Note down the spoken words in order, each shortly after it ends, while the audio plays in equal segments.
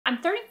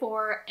I'm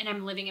 34 and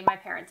I'm living in my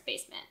parents'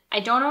 basement. I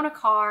don't own a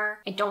car,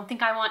 I don't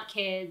think I want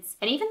kids,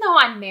 and even though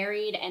I'm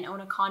married and own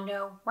a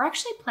condo, we're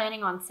actually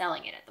planning on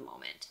selling it at the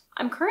moment.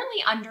 I'm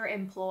currently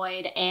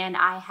underemployed and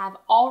I have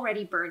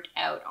already burnt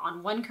out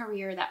on one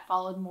career that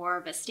followed more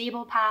of a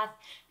stable path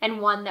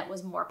and one that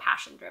was more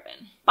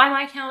passion-driven. By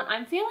my count,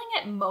 I'm failing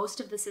at most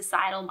of the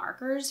societal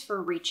markers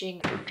for reaching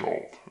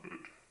adulthood.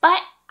 But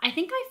I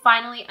think I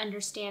finally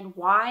understand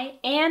why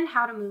and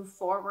how to move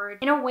forward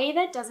in a way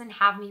that doesn't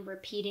have me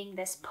repeating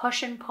this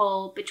push and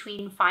pull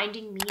between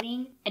finding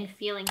meaning and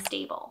feeling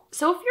stable.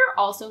 So if you're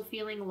also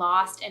feeling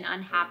lost and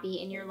unhappy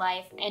in your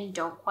life and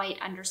don't quite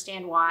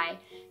understand why,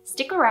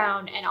 stick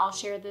around and I'll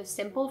share the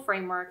simple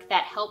framework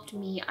that helped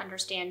me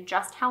understand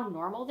just how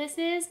normal this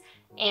is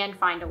and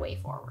find a way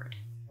forward.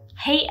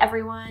 Hey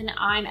everyone,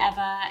 I'm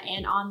Eva,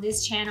 and on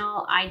this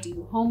channel, I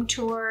do home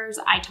tours.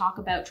 I talk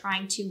about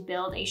trying to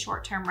build a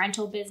short-term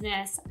rental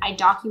business. I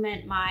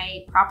document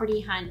my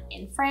property hunt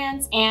in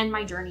France and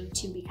my journey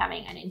to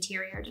becoming an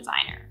interior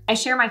designer. I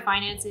share my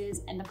finances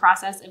and the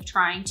process of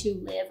trying to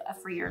live a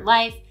freer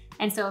life.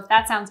 And so if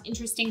that sounds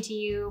interesting to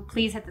you,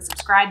 please hit the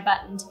subscribe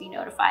button to be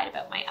notified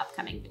about my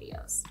upcoming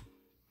videos.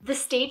 The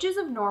stages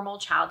of normal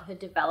childhood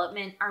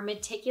development are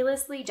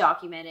meticulously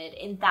documented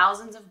in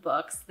thousands of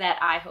books that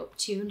I hope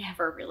to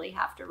never really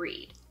have to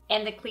read.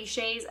 And the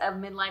cliches of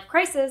midlife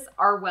crisis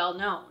are well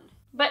known.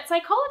 But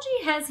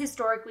psychology has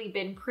historically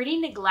been pretty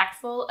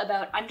neglectful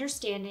about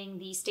understanding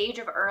the stage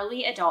of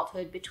early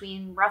adulthood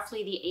between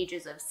roughly the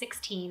ages of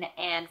 16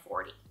 and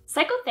 40.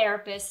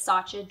 Psychotherapist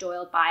Satya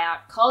Doyle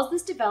Byock calls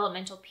this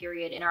developmental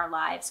period in our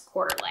lives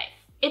quarterlife.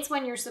 It's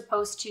when you're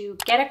supposed to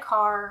get a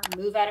car,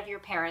 move out of your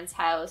parents'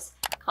 house,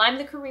 climb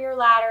the career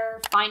ladder,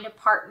 find a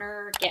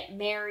partner, get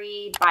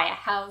married, buy a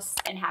house,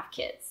 and have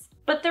kids.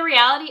 But the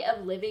reality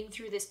of living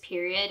through this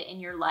period in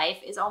your life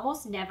is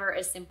almost never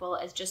as simple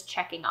as just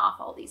checking off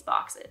all these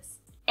boxes.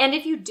 And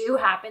if you do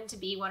happen to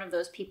be one of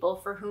those people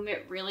for whom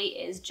it really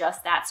is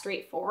just that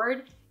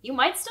straightforward, you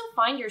might still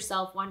find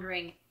yourself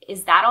wondering,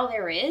 is that all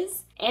there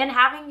is? And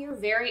having your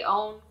very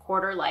own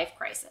quarter life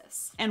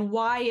crisis. And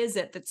why is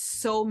it that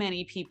so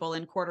many people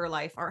in quarter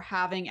life are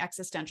having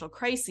existential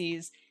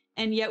crises,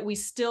 and yet we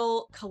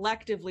still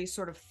collectively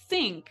sort of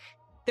think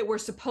that we're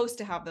supposed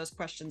to have those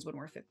questions when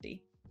we're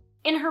 50?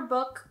 In her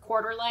book,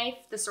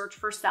 Quarterlife, The Search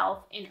for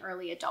Self in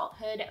Early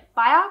Adulthood,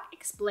 Byock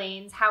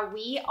explains how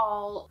we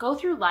all go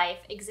through life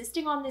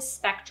existing on this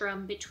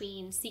spectrum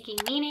between seeking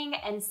meaning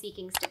and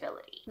seeking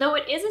stability. Though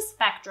it is a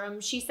spectrum,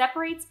 she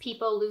separates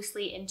people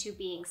loosely into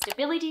being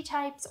stability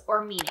types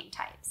or meaning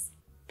types.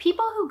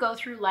 People who go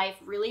through life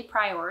really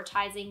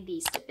prioritizing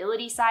the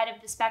stability side of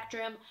the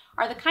spectrum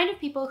are the kind of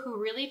people who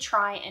really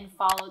try and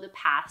follow the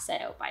path set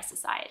out by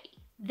society.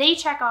 They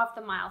check off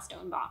the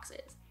milestone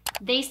boxes.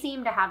 They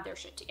seem to have their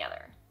shit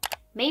together.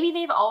 Maybe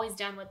they've always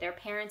done what their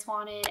parents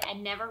wanted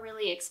and never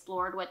really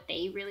explored what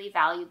they really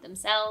valued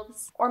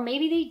themselves. Or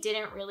maybe they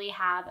didn't really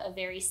have a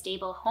very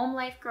stable home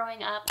life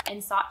growing up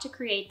and sought to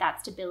create that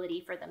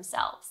stability for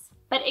themselves.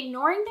 But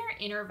ignoring their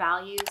inner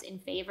values in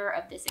favor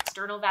of this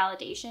external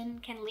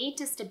validation can lead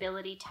to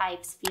stability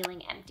types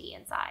feeling empty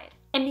inside.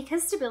 And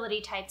because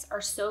stability types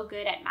are so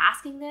good at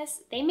masking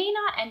this, they may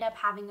not end up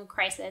having a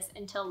crisis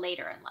until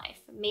later in life,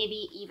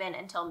 maybe even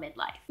until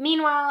midlife.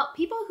 Meanwhile,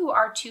 people who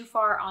are too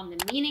far on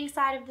the meaning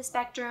side of the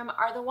spectrum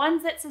are the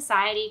ones that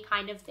society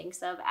kind of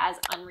thinks of as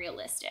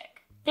unrealistic.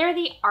 They're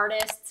the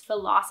artists,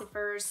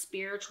 philosophers,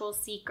 spiritual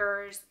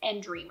seekers,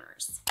 and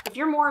dreamers. If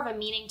you're more of a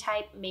meaning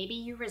type, maybe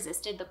you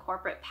resisted the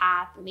corporate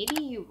path,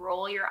 maybe you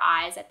roll your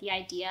eyes at the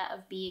idea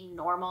of being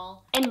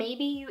normal, and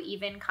maybe you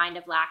even kind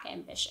of lack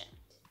ambition.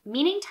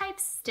 Meaning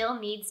types still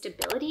need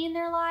stability in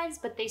their lives,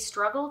 but they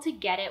struggle to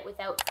get it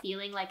without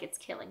feeling like it's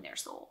killing their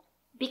soul.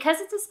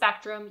 Because it's a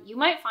spectrum, you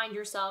might find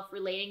yourself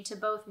relating to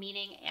both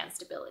meaning and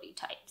stability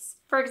types.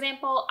 For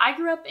example, I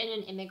grew up in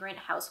an immigrant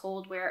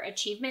household where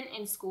achievement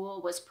in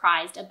school was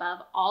prized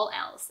above all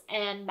else,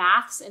 and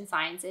maths and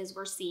sciences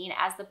were seen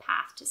as the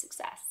path to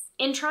success.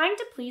 In trying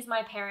to please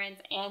my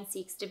parents and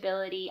seek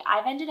stability,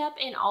 I've ended up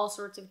in all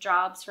sorts of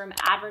jobs, from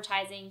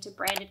advertising to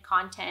branded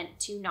content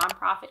to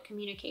nonprofit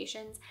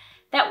communications,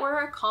 that were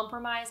a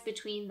compromise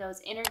between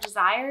those inner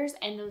desires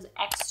and those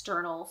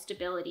external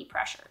stability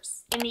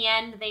pressures. In the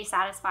end, they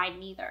satisfied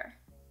neither.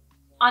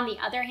 On the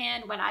other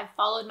hand, when I've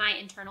followed my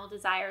internal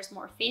desires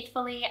more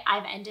faithfully,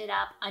 I've ended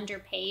up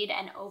underpaid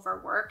and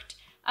overworked,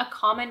 a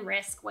common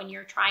risk when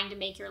you're trying to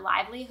make your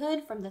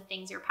livelihood from the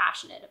things you're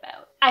passionate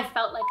about. I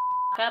felt like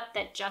a up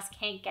that just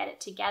can't get it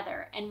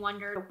together and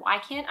wondered, why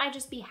can't I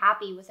just be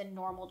happy with a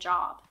normal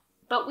job?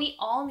 But we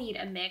all need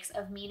a mix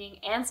of meaning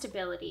and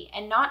stability,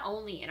 and not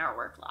only in our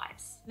work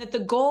lives. That the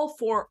goal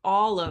for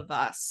all of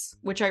us,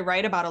 which I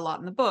write about a lot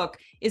in the book,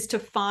 is to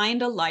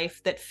find a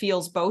life that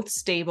feels both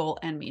stable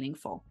and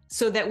meaningful,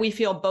 so that we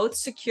feel both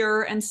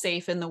secure and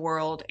safe in the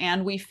world,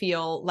 and we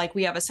feel like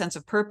we have a sense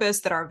of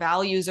purpose, that our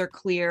values are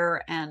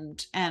clear,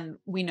 and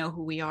we know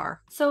who we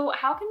are. So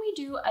how can we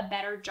do a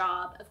better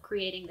job of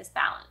creating this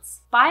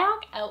balance?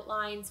 Byock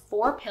outlines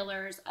 4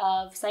 pillars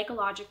of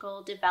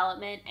psychological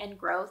development and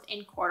growth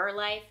in quarter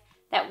life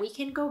that we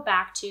can go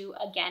back to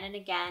again and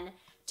again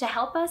to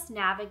help us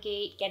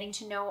navigate getting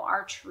to know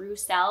our true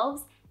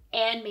selves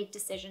and make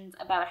decisions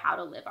about how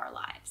to live our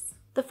lives.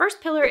 The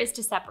first pillar is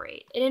to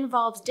separate. It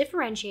involves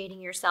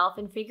differentiating yourself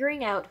and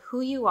figuring out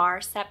who you are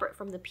separate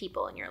from the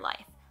people in your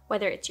life,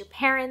 whether it's your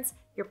parents,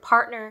 your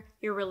partner,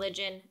 your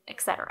religion,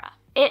 etc.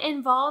 It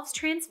involves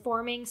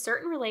transforming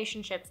certain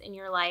relationships in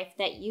your life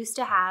that used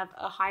to have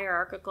a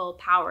hierarchical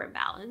power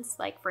imbalance,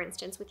 like for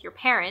instance with your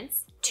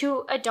parents,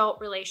 to adult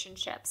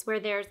relationships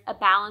where there's a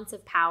balance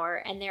of power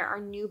and there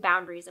are new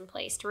boundaries in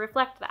place to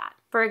reflect that.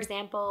 For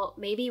example,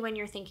 maybe when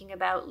you're thinking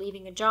about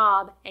leaving a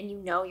job and you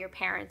know your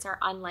parents are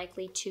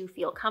unlikely to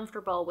feel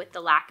comfortable with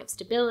the lack of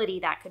stability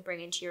that could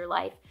bring into your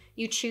life,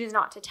 you choose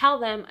not to tell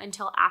them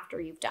until after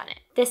you've done it.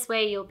 This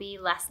way, you'll be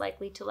less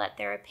likely to let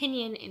their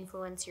opinion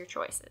influence your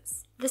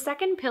choices. The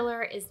second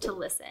pillar is to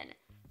listen.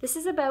 This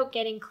is about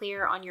getting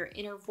clear on your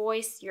inner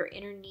voice, your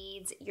inner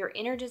needs, your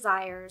inner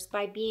desires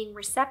by being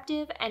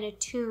receptive and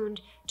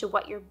attuned to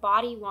what your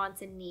body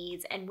wants and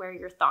needs and where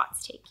your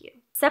thoughts take you.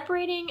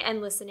 Separating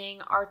and listening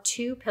are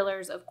two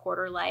pillars of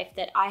quarter life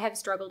that I have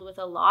struggled with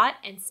a lot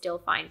and still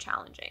find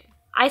challenging.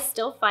 I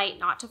still fight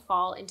not to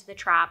fall into the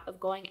trap of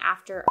going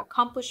after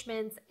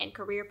accomplishments and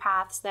career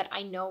paths that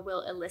I know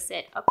will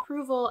elicit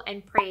approval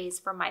and praise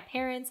from my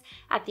parents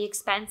at the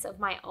expense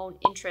of my own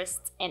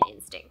interests and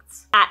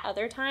instincts. At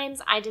other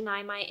times, I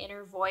deny my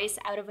inner voice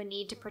out of a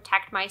need to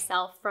protect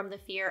myself from the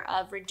fear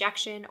of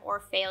rejection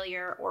or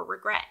failure or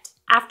regret.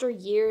 After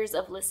years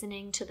of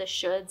listening to the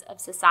shoulds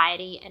of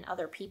society and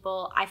other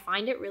people, I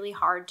find it really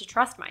hard to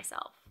trust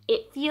myself.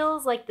 It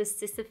feels like the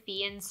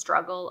Sisyphean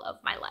struggle of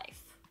my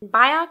life.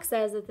 Byock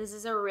says that this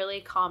is a really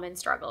common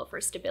struggle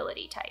for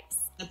stability types.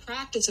 The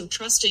practice of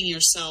trusting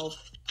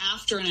yourself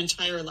after an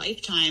entire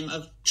lifetime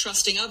of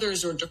trusting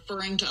others or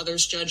deferring to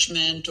others'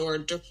 judgment or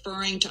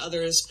deferring to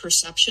others'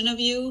 perception of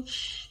you,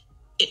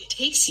 it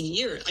takes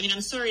years. I mean,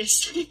 I'm sorry to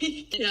say,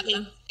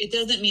 it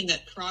doesn't mean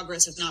that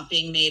progress is not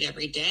being made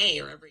every day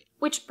or every...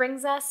 Which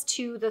brings us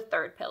to the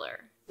third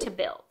pillar, to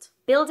build.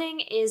 Building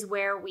is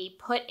where we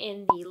put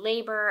in the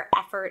labor,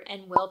 effort,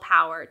 and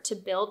willpower to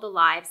build the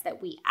lives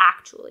that we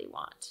actually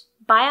want.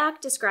 Byock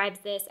describes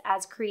this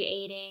as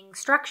creating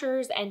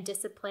structures and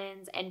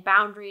disciplines and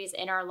boundaries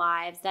in our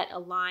lives that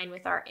align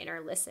with our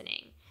inner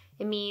listening.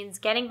 It means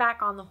getting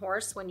back on the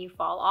horse when you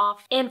fall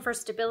off. And for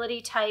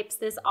stability types,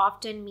 this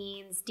often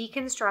means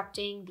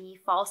deconstructing the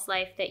false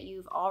life that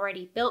you've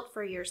already built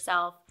for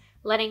yourself,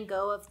 letting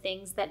go of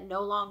things that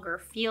no longer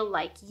feel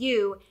like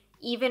you,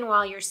 even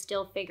while you're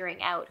still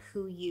figuring out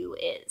who you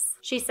is.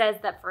 She says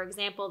that, for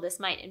example, this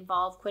might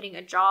involve quitting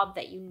a job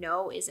that you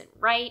know isn't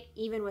right,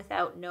 even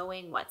without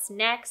knowing what's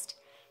next,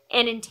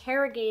 and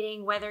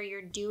interrogating whether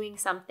you're doing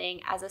something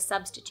as a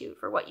substitute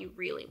for what you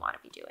really want to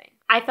be doing.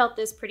 I felt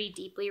this pretty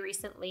deeply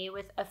recently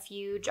with a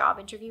few job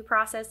interview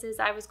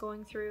processes I was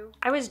going through.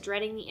 I was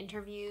dreading the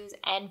interviews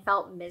and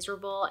felt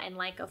miserable and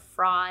like a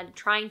fraud,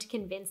 trying to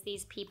convince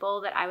these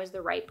people that I was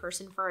the right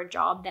person for a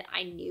job that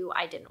I knew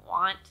I didn't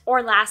want.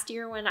 Or last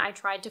year when I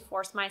tried to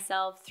force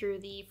myself through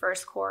the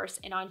first course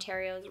in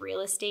Ontario's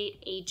real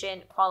estate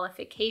agent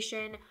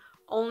qualification,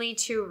 only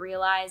to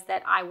realize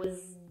that I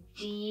was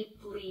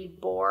deeply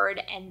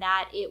bored and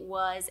that it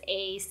was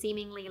a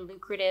seemingly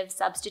lucrative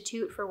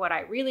substitute for what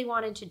I really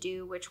wanted to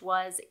do, which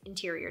was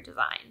interior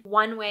design.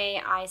 One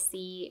way I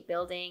see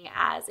building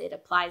as it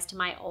applies to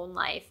my own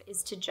life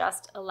is to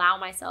just allow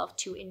myself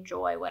to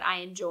enjoy what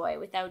I enjoy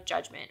without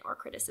judgment or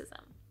criticism.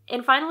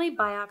 And finally,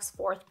 Byock's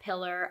fourth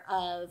pillar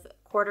of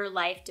quarter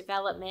life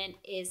development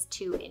is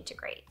to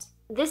integrate.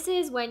 This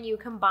is when you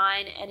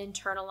combine and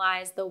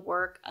internalize the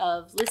work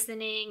of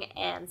listening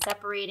and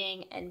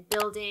separating and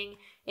building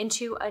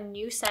into a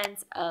new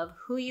sense of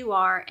who you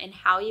are and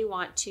how you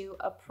want to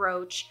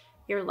approach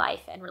your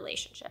life and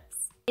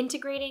relationships.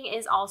 Integrating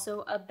is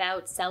also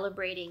about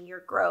celebrating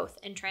your growth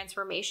and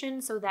transformation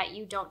so that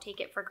you don't take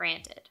it for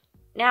granted.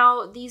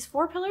 Now, these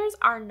four pillars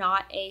are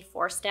not a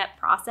four-step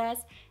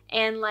process,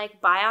 and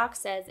like Byock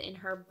says in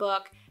her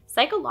book,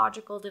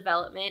 psychological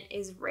development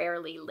is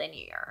rarely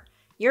linear.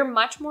 You're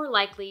much more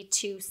likely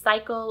to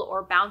cycle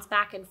or bounce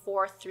back and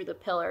forth through the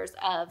pillars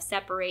of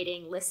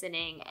separating,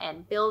 listening,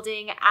 and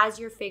building as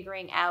you're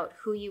figuring out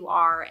who you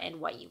are and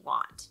what you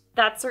want.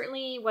 That's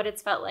certainly what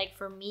it's felt like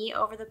for me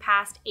over the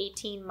past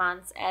 18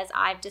 months as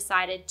I've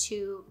decided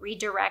to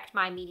redirect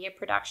my media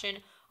production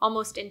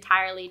almost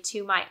entirely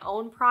to my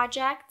own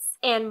projects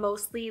and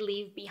mostly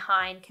leave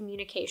behind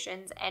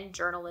communications and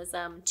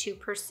journalism to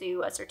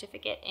pursue a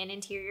certificate in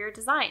interior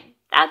design.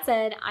 That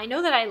said, I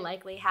know that I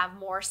likely have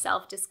more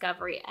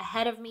self-discovery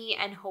ahead of me,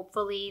 and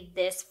hopefully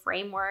this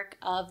framework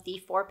of the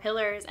four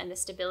pillars and the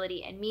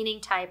stability and meaning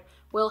type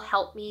will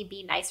help me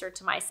be nicer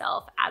to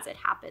myself as it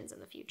happens in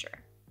the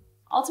future.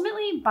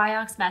 Ultimately,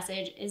 Byock's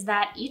message is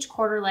that each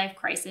quarter life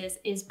crisis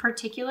is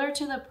particular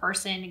to the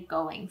person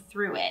going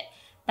through it,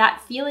 that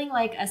feeling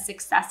like a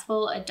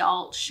successful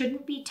adult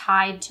shouldn't be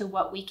tied to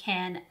what we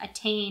can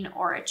attain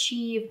or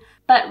achieve,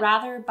 but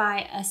rather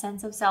by a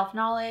sense of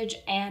self-knowledge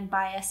and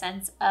by a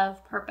sense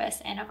of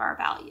purpose and of our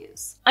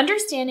values.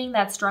 Understanding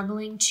that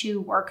struggling to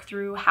work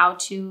through how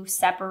to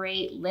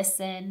separate,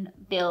 listen,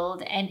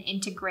 build, and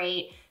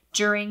integrate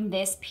during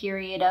this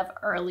period of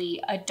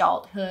early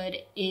adulthood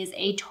is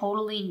a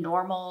totally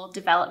normal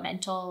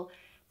developmental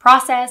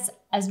process,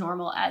 as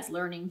normal as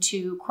learning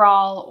to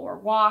crawl or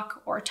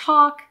walk or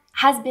talk,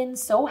 has been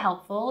so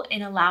helpful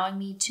in allowing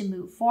me to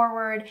move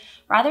forward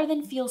rather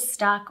than feel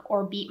stuck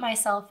or beat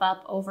myself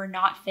up over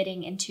not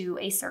fitting into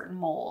a certain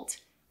mold.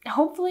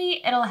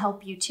 Hopefully, it'll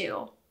help you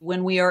too.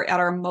 When we are at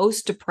our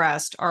most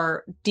depressed,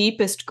 our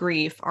deepest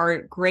grief,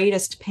 our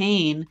greatest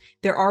pain,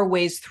 there are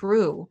ways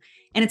through.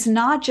 And it's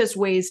not just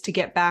ways to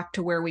get back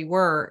to where we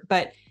were,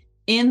 but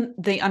in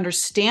the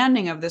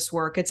understanding of this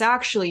work, it's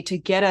actually to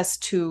get us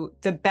to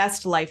the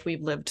best life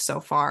we've lived so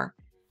far.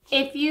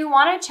 If you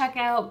want to check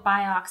out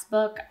Byock's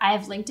book,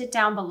 I've linked it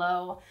down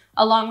below,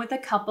 along with a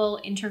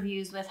couple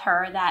interviews with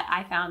her that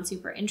I found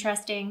super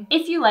interesting.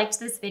 If you liked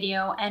this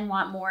video and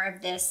want more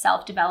of this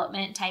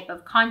self-development type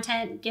of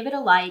content, give it a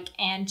like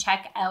and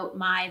check out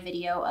my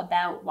video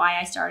about why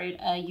I started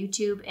a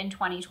YouTube in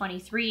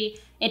 2023.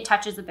 It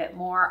touches a bit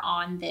more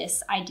on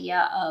this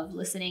idea of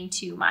listening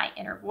to my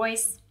inner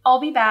voice.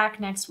 I'll be back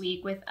next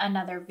week with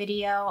another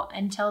video.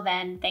 Until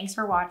then, thanks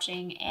for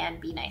watching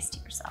and be nice to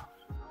yourself.